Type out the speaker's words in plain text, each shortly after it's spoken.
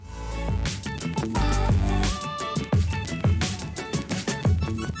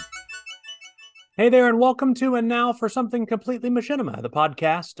Hey there, and welcome to And Now for Something Completely Machinima, the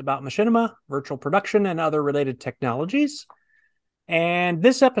podcast about machinima, virtual production, and other related technologies. And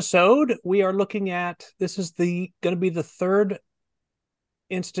this episode, we are looking at this is the going to be the third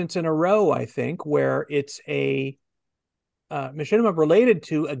instance in a row, I think, where it's a machinima related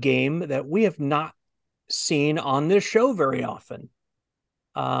to a game that we have not seen on this show very often.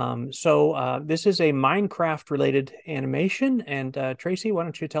 This is a Minecraft related animation, and Tracy, why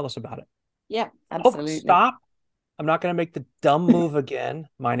don't you tell us about it? Yeah, Oh, absolutely. stop. I'm not going to make the dumb move again.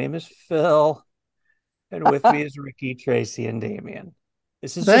 My name is Phil, and with me is Ricky, Tracy, and Damien.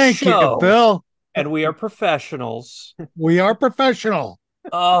 This is a Thank you, show, Phil. and we are professionals. We are professional.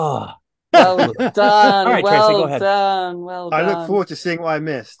 Oh, Well all done. right, Tracy, go Well ahead. done. Well I look done. forward to seeing what I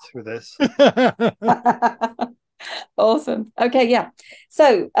missed with this. Awesome. Okay, yeah.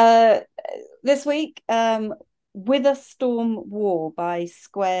 So this week, With a Storm War by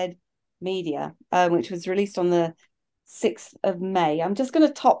Squared Media, which was released on the 6th of May. I'm just going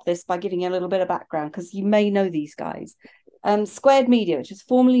to top this by giving you a little bit of background because you may know these guys. Squared Media, which is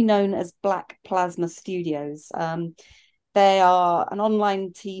formerly known as Black Plasma Studios. They are an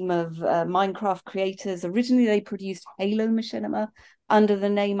online team of Minecraft creators. Originally, they produced Halo Machinima under the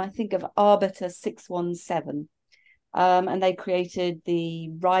name, I think, of Arbiter 617. And they created the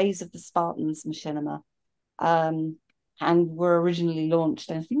Rise of the Spartans Machinima, and were originally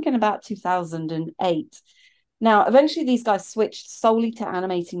launched, I think, in about 2008. Now, eventually, these guys switched solely to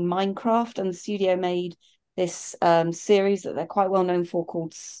animating Minecraft, and the studio made this series that they're quite well known for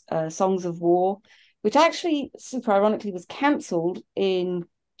called Songs of War, which actually, super ironically, was cancelled in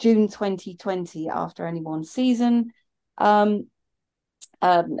June 2020 after only one season. Um,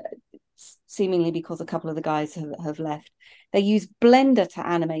 um, Seemingly because a couple of the guys have left. They use Blender to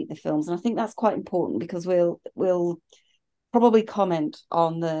animate the films, and I think that's quite important because we'll probably comment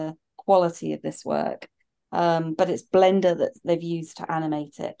on the quality of this work. But it's Blender that they've used to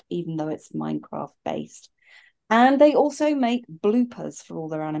animate it, even though it's Minecraft based. And they also make bloopers for all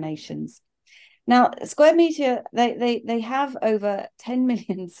their animations. Now, Square Media, they have over 10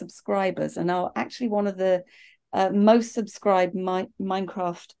 million subscribers and are actually one of the most subscribed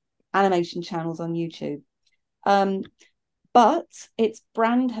Minecraft animation channels on YouTube. But its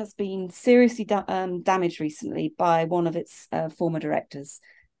brand has been seriously damaged recently by one of its former directors,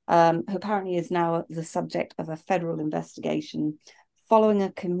 who apparently is now the subject of a federal investigation following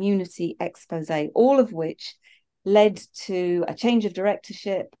a community expose, all of which led to a change of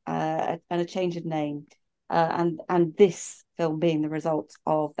directorship and a change of name. And this film being the result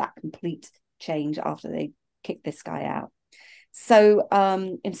of that complete change after they kicked this guy out. So,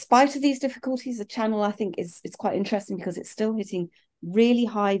 in spite of these difficulties, the channel I think is quite interesting because it's still hitting really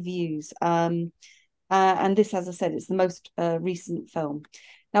high views. And this, as I said, it's the most recent film.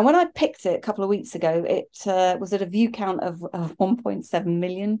 Now, when I picked it a couple of weeks ago, it was at a view count of 1.7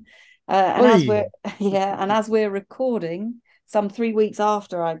 million. And as we're Oy. and as we're recording, some 3 weeks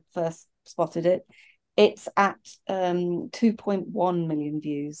after I first spotted it, it's at 2.1 million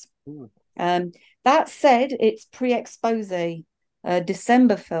views. That said, its pre-expose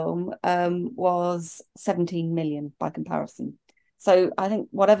December film was 17 million by comparison. So I think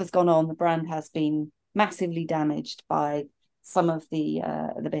whatever's gone on, the brand has been massively damaged by some of the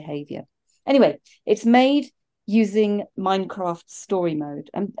behavior. Anyway, it's made using Minecraft story mode.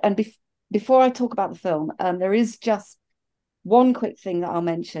 And before I talk about the film, there is just one quick thing that I'll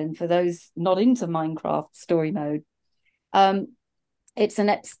mention for those not into Minecraft story mode. It's an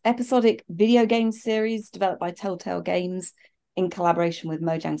episodic video game series developed by Telltale Games in collaboration with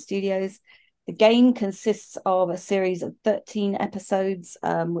Mojang Studios. The game consists of a series of 13 episodes,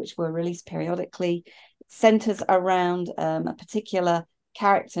 which were released periodically. It centers around a particular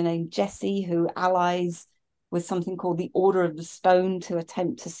character named Jesse, who allies with something called the Order of the Stone to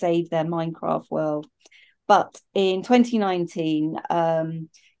attempt to save their Minecraft world. But in 2019,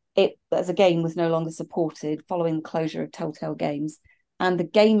 it as a game was no longer supported following the closure of Telltale Games, and the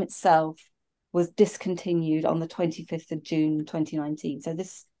game itself was discontinued on the 25th of June 2019. So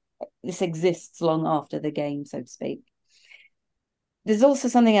this exists long after the game, so to speak. There's also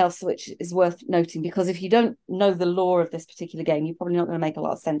something else which is worth noting, because if you don't know the lore of this particular game, you're probably not going to make a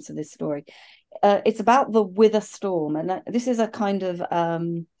lot of sense of this story. It's about the Wither Storm, and this is a kind of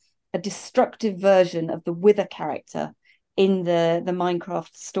a destructive version of the Wither character in the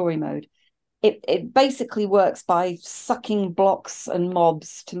Minecraft story mode. It basically works by sucking blocks and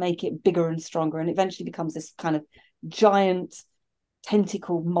mobs to make it bigger and stronger, and eventually becomes this kind of giant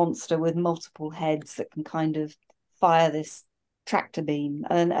tentacled monster with multiple heads that can kind of fire this tractor beam,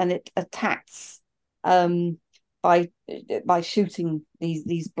 and it attacks by shooting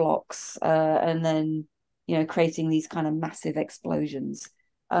these blocks and then creating these kind of massive explosions.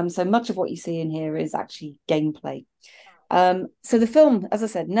 So much of what you see in here is actually gameplay. So the film, as I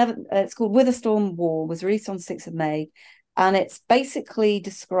said, it's called With a Storm War, was released on 6th of May, and it's basically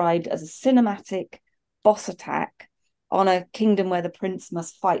described as a cinematic boss attack on a kingdom where the prince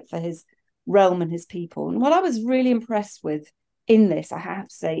must fight for his realm and his people. And what I was really impressed with in this, I have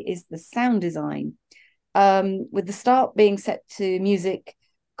to say, is the sound design. With the start being set to music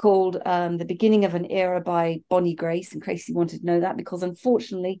called The Beginning of an Era by Bonnie Grace, in case you wanted to know that, because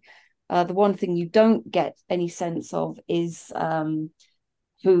unfortunately, the one thing you don't get any sense of is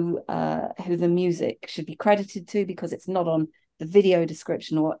who the music should be credited to, because it's not on the video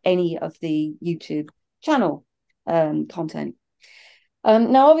description or any of the YouTube channel content.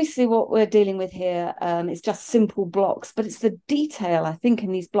 Now, obviously, what we're dealing with here is just simple blocks, but it's the detail, I think,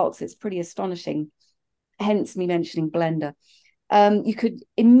 in these blocks that's pretty astonishing, hence me mentioning Blender. You could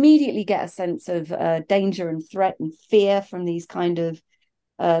immediately get a sense of danger and threat and fear from these kind of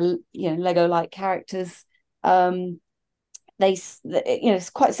Lego-like characters. It's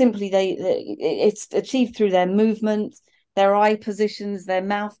quite simply it's achieved through their movement, their eye positions, their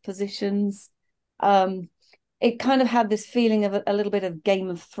mouth positions. It kind of had this feeling of a little bit of Game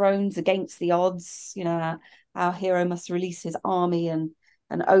of Thrones, against the odds. Our hero must release his army and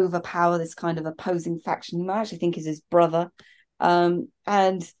overpower this kind of opposing faction, who I actually think is his brother, and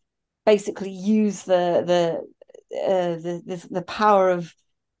basically use the power of,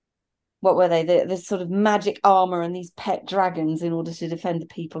 what were they? This sort of magic armor and these pet dragons in order to defend the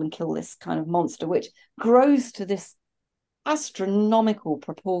people and kill this kind of monster, which grows to this astronomical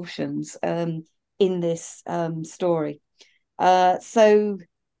proportions in this story.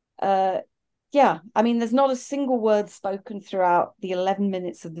 Yeah, I mean, there's not a single word spoken throughout the 11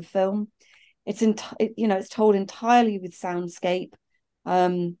 minutes of the film. It's told entirely with soundscape.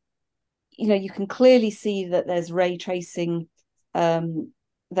 You can clearly see that there's ray tracing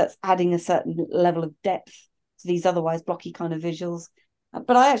that's adding a certain level of depth to these otherwise blocky kind of visuals.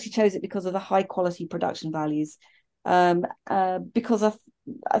 But I actually chose it because of the high quality production values, because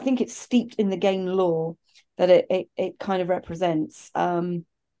I think it's steeped in the game lore that it kind of represents.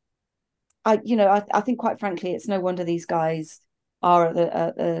 I think, quite frankly, it's no wonder these guys are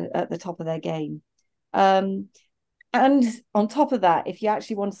at the top of their game. And on top of that, if you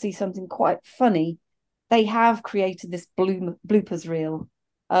actually want to see something quite funny, they have created this bloopers reel,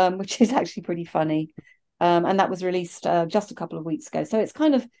 which is actually pretty funny. And that was released just a couple of weeks ago. So it's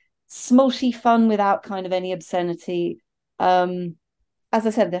kind of smulshy fun without kind of any obscenity. As I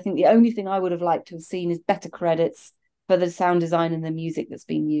said, I think the only thing I would have liked to have seen is better credits for the sound design and the music that's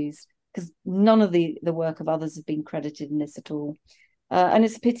been used, because none of the work of others have been credited in this at all. And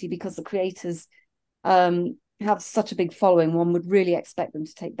it's a pity, because the creators have such a big following. One would really expect them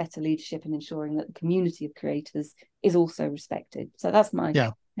to take better leadership in ensuring that the community of creators is also respected. So that's my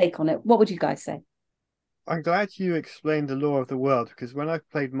take on it. What would you guys say? I'm glad you explained the lore of the world, because when I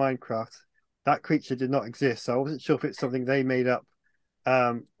played Minecraft, that creature did not exist. So I wasn't sure if it's something they made up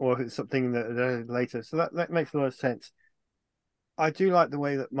or if it's something that later. So that makes a lot of sense. I do like the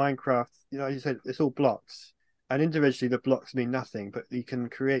way that Minecraft, as you said, it's all blocks. And individually, the blocks mean nothing, but you can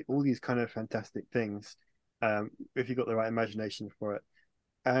create all these kind of fantastic things if you've got the right imagination for it.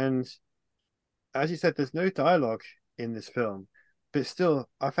 And as you said, there's no dialogue in this film, but still,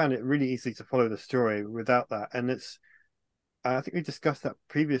 I found it really easy to follow the story without that. And I think we discussed that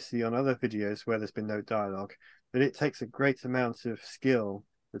previously on other videos where there's been no dialogue, that it takes a great amount of skill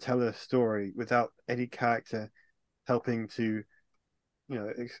to tell a story without any character helping to,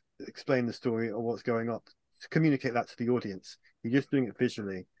 explain the story or what's going on, to communicate that to the audience. You're just doing it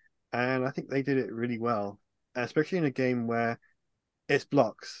visually. And I think they did it really well, especially in a game where it's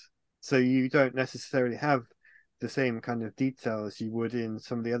blocks. So you don't necessarily have the same kind of detail as you would in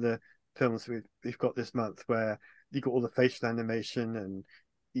some of the other films we've got this month, where you've got all the facial animation and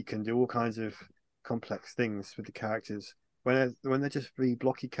you can do all kinds of complex things with the characters. When they're just really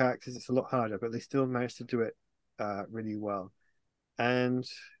blocky characters, it's a lot harder, but they still managed to do it really well. And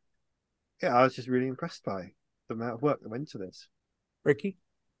yeah, I was just really impressed by the amount of work that went into this. Ricky?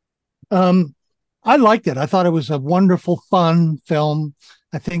 I liked it. I thought it was a wonderful, fun film.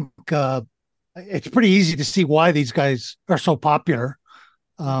 I think it's pretty easy to see why these guys are so popular,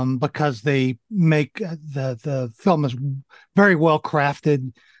 because they make the film is very well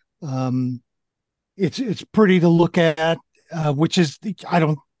crafted. It's pretty to look at, which is,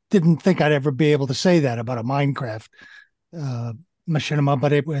 didn't think I'd ever be able to say that about a Minecraft machinima,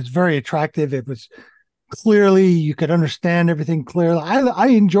 but it was very attractive. It was clearly, you could understand everything clearly. I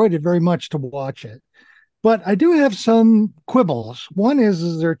enjoyed it very much to watch it. But I do have some quibbles. One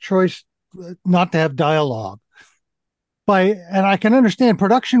is their choice not to have dialogue. And I can understand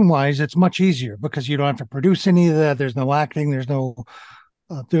production wise, it's much easier because you don't have to produce any of that. There's no acting, there's no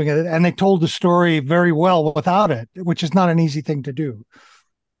doing it. And they told the story very well without it, which is not an easy thing to do.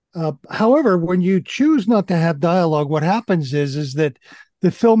 However, when you choose not to have dialogue, what happens is that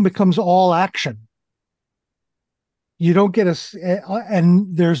the film becomes all action. You don't get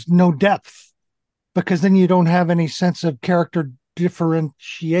and there's no depth because then you don't have any sense of character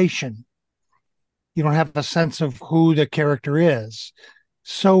differentiation. You don't have a sense of who the character is.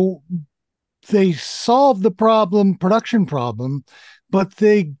 So they solved the production problem, but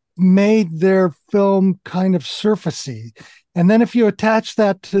they made their film kind of surfacey. And then if you attach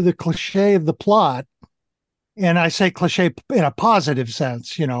that to the cliche of the plot, and I say cliche in a positive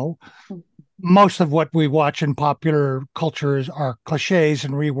sense, most of what we watch in popular cultures are cliches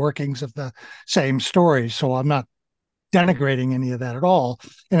and reworkings of the same stories. So I'm not denigrating any of that at all.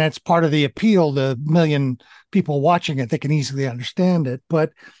 And it's part of the appeal to a million people watching it. They can easily understand it.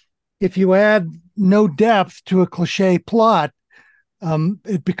 But if you add no depth to a cliche plot,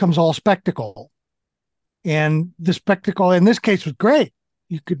 it becomes all spectacle. And the spectacle in this case was great.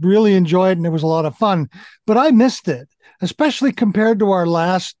 You could really enjoy it and it was a lot of fun. But I missed it, especially compared to our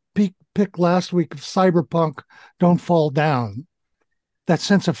last pick last week of Cyberpunk Don't Fall Down. That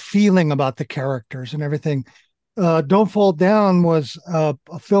sense of feeling about the characters and everything. Don't Fall Down was a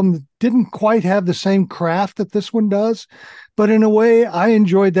film that didn't quite have the same craft that this one does, but in a way, I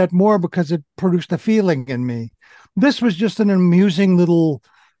enjoyed that more because it produced a feeling in me. This was just an amusing little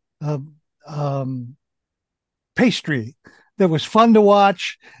pastry that was fun to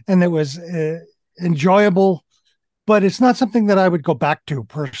watch and that was enjoyable, but it's not something that I would go back to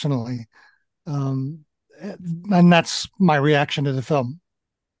personally. And that's my reaction to the film.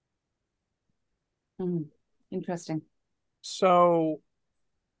 Interesting. So,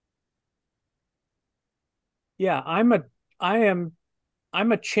 yeah, I'm a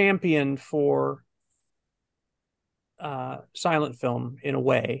champion for silent film in a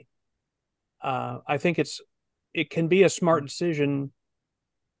way. I think it can be a smart decision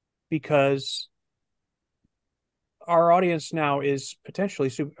because our audience now is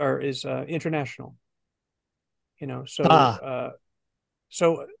potentially international. So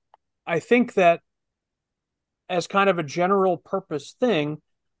I think that as kind of a general purpose thing,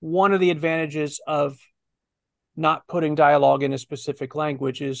 one of the advantages of not putting dialogue in a specific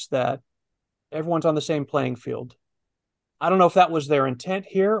language is that everyone's on the same playing field. I don't know if that was their intent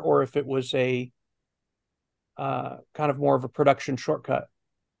here or if it was a kind of more of a production shortcut,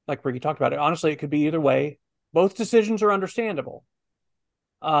 like Ricky talked about it. Honestly, it could be either way. Both decisions are understandable.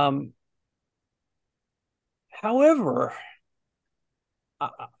 However,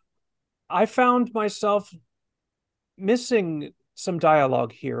 I found myself missing some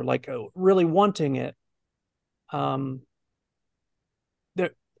dialogue here, like really wanting it. There,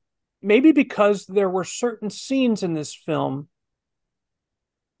 maybe because there were certain scenes in this film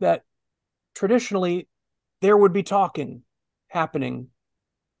that traditionally there would be talking happening,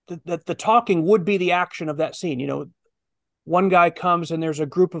 that the talking would be the action of that scene. One guy comes and there's a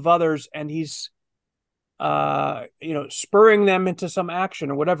group of others and he's spurring them into some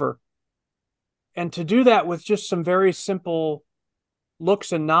action or whatever. And to do that with just some very simple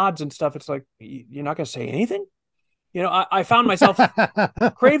looks and nods and stuff, it's like, you're not going to say anything. I found myself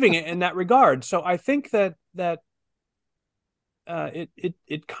craving it in that regard. So I think that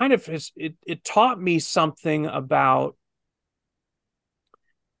it kind of it taught me something about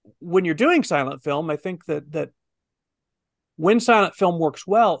when you're doing silent film. I think that when silent film works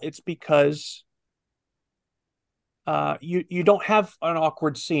well, it's because you don't have an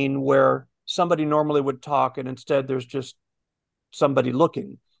awkward scene where somebody normally would talk and instead there's just somebody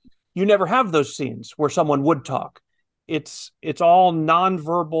looking. You never have those scenes where someone would talk. It's all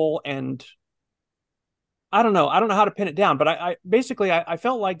nonverbal, and I don't know how to pin it down, but I basically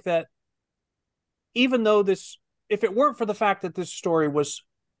felt like that even though if it weren't for the fact that this story was,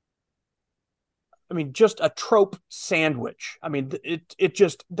 just a trope sandwich. It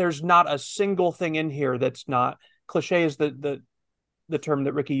just, there's not a single thing in here that's not cliche is the term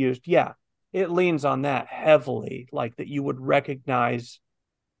that Ricky used. Yeah, it leans on that heavily, like that you would recognize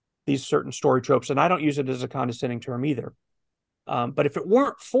these certain story tropes. And I don't use it as a condescending term either. But if it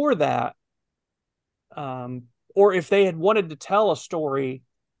weren't for that, or if they had wanted to tell a story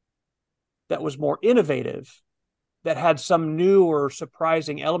that was more innovative, that had some new or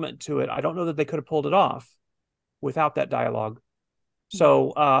surprising element to it, I don't know that they could have pulled it off without that dialogue.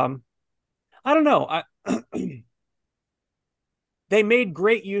 So I don't know. they made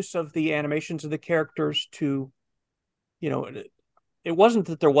great use of the animations of the characters to, it wasn't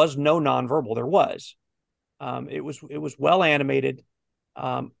that there was no nonverbal. There was. It was well animated.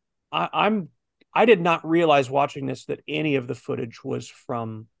 I did not realize watching this that any of the footage was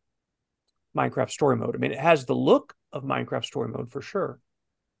from Minecraft Story Mode. I mean, it has the look of Minecraft Story Mode for sure.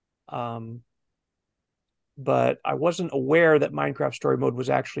 But I wasn't aware that Minecraft Story Mode was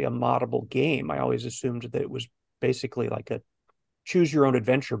actually a moddable game. I always assumed that it was basically like a choose your own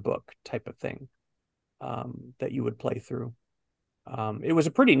adventure book type of thing that you would play through. It was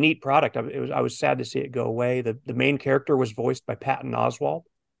a pretty neat product. I was sad to see it go away. The main character was voiced by Patton Oswalt.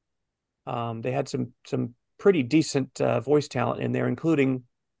 They had some pretty decent voice talent in there, including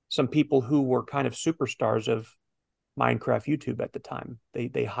some people who were kind of superstars of Minecraft YouTube at the time.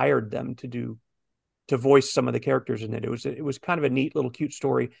 They hired them to voice some of the characters in it. It was kind of a neat little cute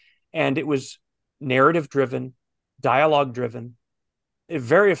story, and it was narrative driven, dialogue driven,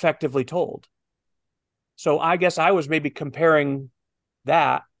 very effectively told. So I guess I was maybe comparing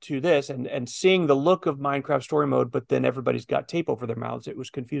that to this and seeing the look of Minecraft Story Mode, but then everybody's got tape over their mouths. It was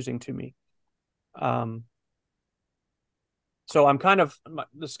confusing to me. So I'm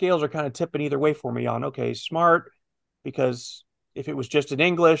the scales are kind of tipping either way for me on, okay, smart, because if it was just in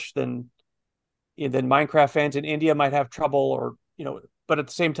English, then Minecraft fans in India might have trouble, or, but at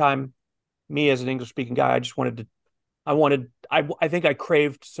the same time, me as an English speaking guy, I think I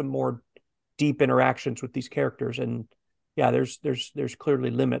craved some more deep interactions with these characters. And yeah, there's clearly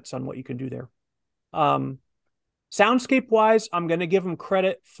limits on what you can do there. Soundscape wise, I'm going to give them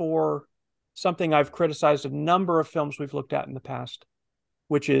credit for something I've criticized a number of films we've looked at in the past,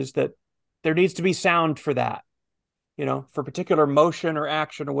 which is that there needs to be sound for that, for particular motion or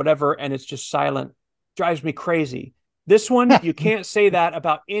action or whatever, and it's just silent. Drives me crazy. This one, you can't say that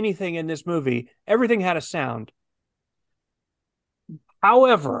about anything in this movie. Everything had a sound.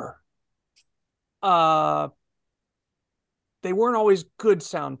 However, they weren't always good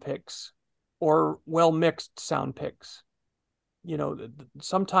sound picks or well mixed sound picks.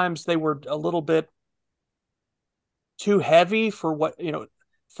 Sometimes they were a little bit too heavy for what,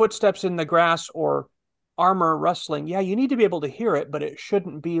 footsteps in the grass or armor rustling. Yeah, you need to be able to hear it, but it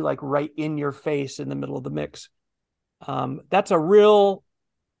shouldn't be like right in your face in the middle of the mix. That's a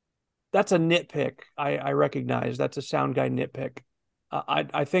nitpick. I recognize that's a sound guy nitpick.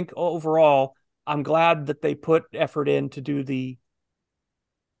 I think overall, I'm glad that they put effort in to do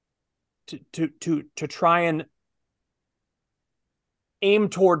to try and aim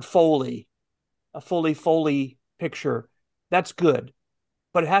toward Foley, a fully Foley picture. That's good,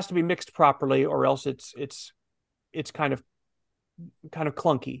 but it has to be mixed properly, or else it's kind of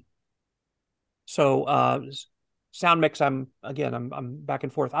clunky. So sound mix, I'm back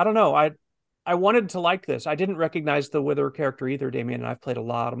and forth. I don't know. I wanted to like this. I didn't recognize the Wither character either, Damien, and I've played a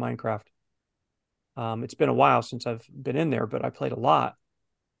lot of Minecraft. It's been a while since I've been in there, but I played a lot.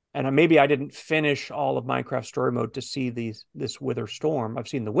 And maybe I didn't finish all of Minecraft Story Mode to see this Wither storm. I've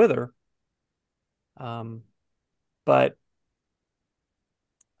seen the Wither. But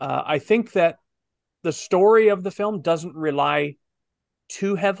I think that the story of the film doesn't rely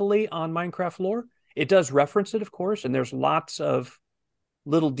too heavily on Minecraft lore. It does reference it, of course, and there's lots of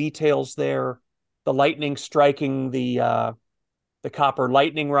little details there. The lightning striking the copper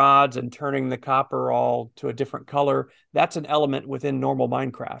lightning rods and turning the copper all to a different color. That's an element within normal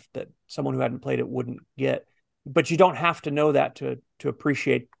Minecraft that someone who hadn't played it wouldn't get. But you don't have to know that to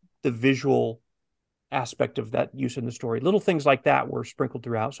appreciate the visual aspect of that use in the story. Little things like that were sprinkled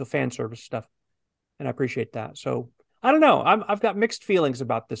throughout. So fan service stuff. And I appreciate that. So I don't know. I've got mixed feelings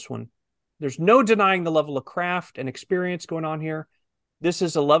about this one. There's no denying the level of craft and experience going on here. This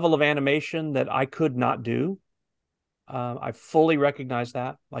is a level of animation that I could not do. I fully recognize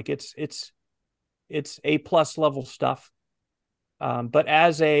that. Like it's A+ level stuff. But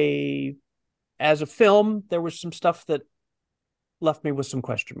as a film, there was some stuff that left me with some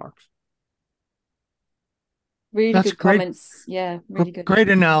question marks. Really That's good great. comments. Yeah, really good. Great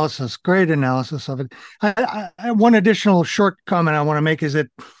analysis of it. One additional short comment I want to make is that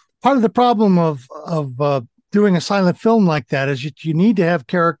part of the problem of doing a silent film like that is you need to have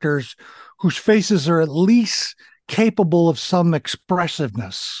characters whose faces are at least capable of some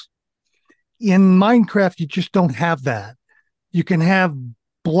expressiveness. In Minecraft, you just don't have that. You can have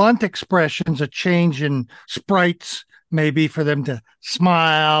blunt expressions, a change in sprites, maybe for them to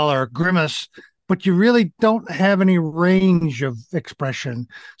smile or grimace, but you really don't have any range of expression.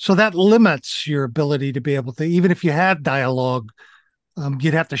 So that limits your ability to be able to, even if you had dialogue,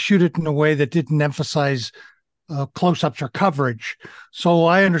 you'd have to shoot it in a way that didn't emphasize close-ups or coverage. So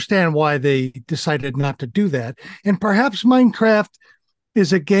I understand why they decided not to do that. And perhaps Minecraft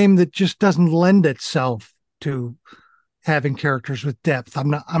is a game that just doesn't lend itself to having characters with depth. I'm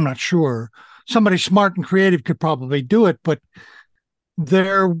not sure. Somebody smart and creative could probably do it, but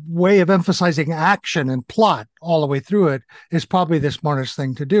their way of emphasizing action and plot all the way through it is probably the smartest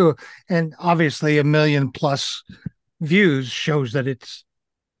thing to do. And obviously 1 million plus views shows that it's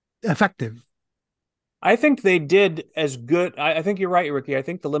effective. I think they did as good. I think you're right, Ricky. I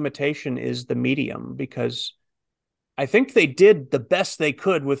think the limitation is the medium, because I think they did the best they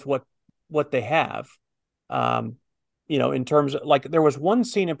could with what they have. In terms of, like, there was one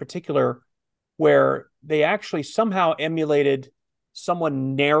scene in particular where they actually somehow emulated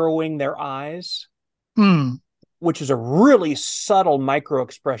someone narrowing their eyes, which is a really subtle micro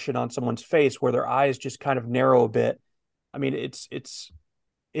expression on someone's face where their eyes just kind of narrow a bit. I mean, it's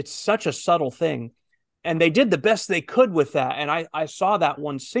such a subtle thing. And they did the best they could with that. And I saw that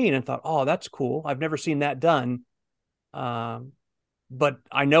one scene and thought, oh, that's cool. I've never seen that done. But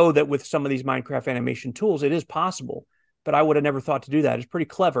I know that with some of these Minecraft animation tools, it is possible. But I would have never thought to do that. It's pretty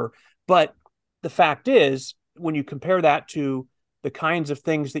clever. But the fact is, when you compare that to the kinds of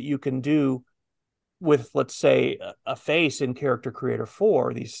things that you can do with, let's say, a face in Character Creator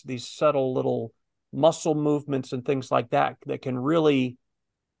 4, these subtle little muscle movements and things like that can really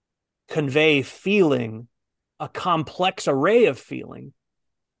convey feeling, a complex array of feeling.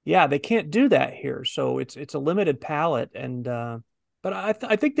 Yeah, they can't do that here. So it's a limited palette. And but I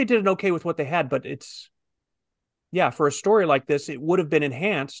think they did it okay with what they had. But for a story like this, it would have been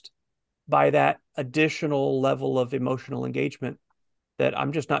enhanced by that additional level of emotional engagement that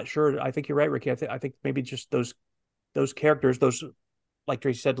I'm just not sure. I think you're right, Ricky. I think maybe just those characters, those, like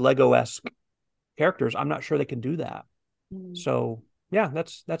Tracy said, Lego-esque characters, I'm not sure they can do that. So yeah,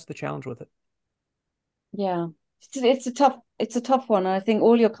 that's the challenge with it. Yeah, it's a tough one, and I think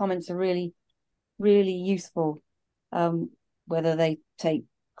all your comments are really, really useful. Whether they take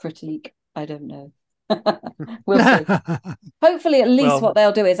critique, I don't know. We'll see. Hopefully, at least what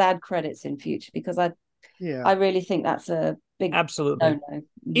they'll do is add credits in future, because I really think that's a big absolutely no.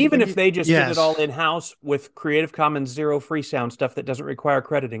 Even if they just did it all in-house with Creative Commons zero free sound stuff that doesn't require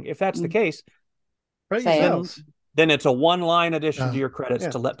crediting. If that's the case, then it's a one-line addition to your credits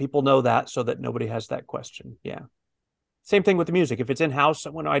to let people know that, so that nobody has that question. Yeah. Same thing with the music. If it's in-house,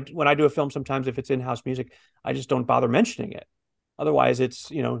 when I do a film, sometimes if it's in-house music, I just don't bother mentioning it. Otherwise,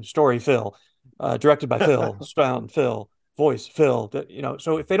 it's, story Phil, directed by Phil, sound Phil, voice Phil.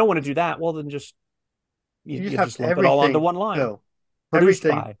 So if they don't want to do that, well, then just you just lump it all onto one line. Phil. Produced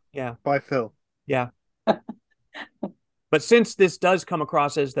by Phil. Yeah. But since this does come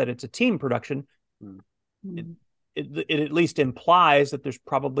across as that it's a team production, it at least implies that there's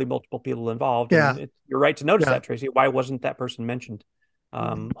probably multiple people involved. Yeah. And you're right to notice that, Tracy. Why wasn't that person mentioned?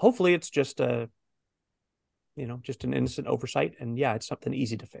 Hopefully it's just just an innocent oversight, and it's something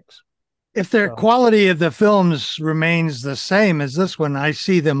easy to fix. If their quality of the films remains the same as this one, I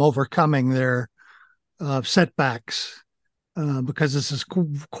see them overcoming their setbacks, because this is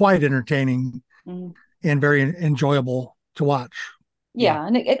quite entertaining and very enjoyable to watch. Yeah,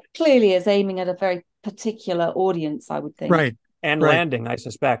 and it clearly is aiming at a very particular audience, I would think. Right. And landing, I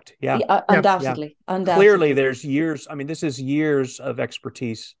suspect. Yeah. Undoubtedly. Clearly there's years. I mean, this is years of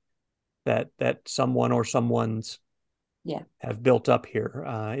expertise that someone or someone's have built up here.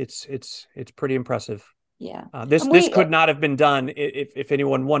 It's pretty impressive. Yeah. This could not have been done, if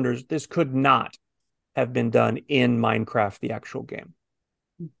anyone wonders, this could not have been done in Minecraft, the actual game.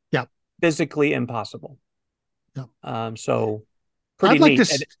 Yeah. Physically impossible. Yeah. So pretty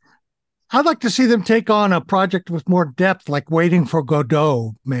neat. I'd like to see them take on a project with more depth, like Waiting for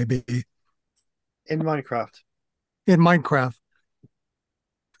Godot, maybe. In Minecraft.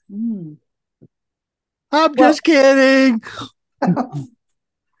 I'm just kidding.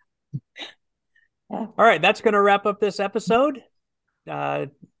 All right, that's going to wrap up this episode.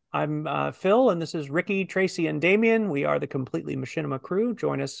 I'm Phil, and this is Ricky, Tracy, and Damien. We are the Completely Machinima crew.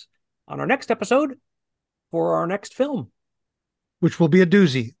 Join us on our next episode for our next film, which will be a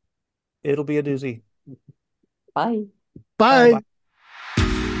doozy. It'll be a doozy. Bye. Bye.